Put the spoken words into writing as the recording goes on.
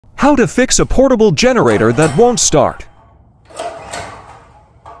How to fix a portable generator that won't start.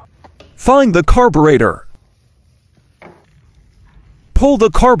 Find the carburetor. Pull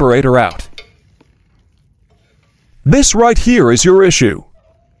the carburetor out. This right here is your issue.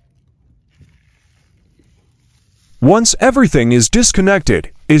 Once everything is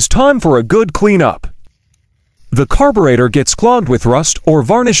disconnected, it's time for a good cleanup. The carburetor gets clogged with rust or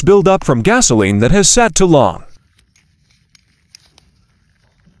varnish buildup from gasoline that has sat too long.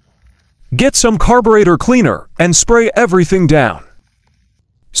 Get some carburetor cleaner and spray everything down,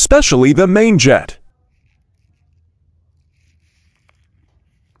 especially the main jet.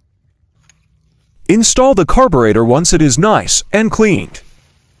 Install the carburetor once it is nice and cleaned.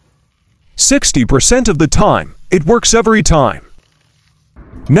 60% of the time, it works every time.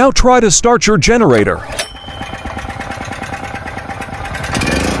 Now try to start your generator.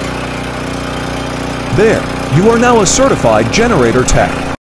 There, you are now a certified generator tech.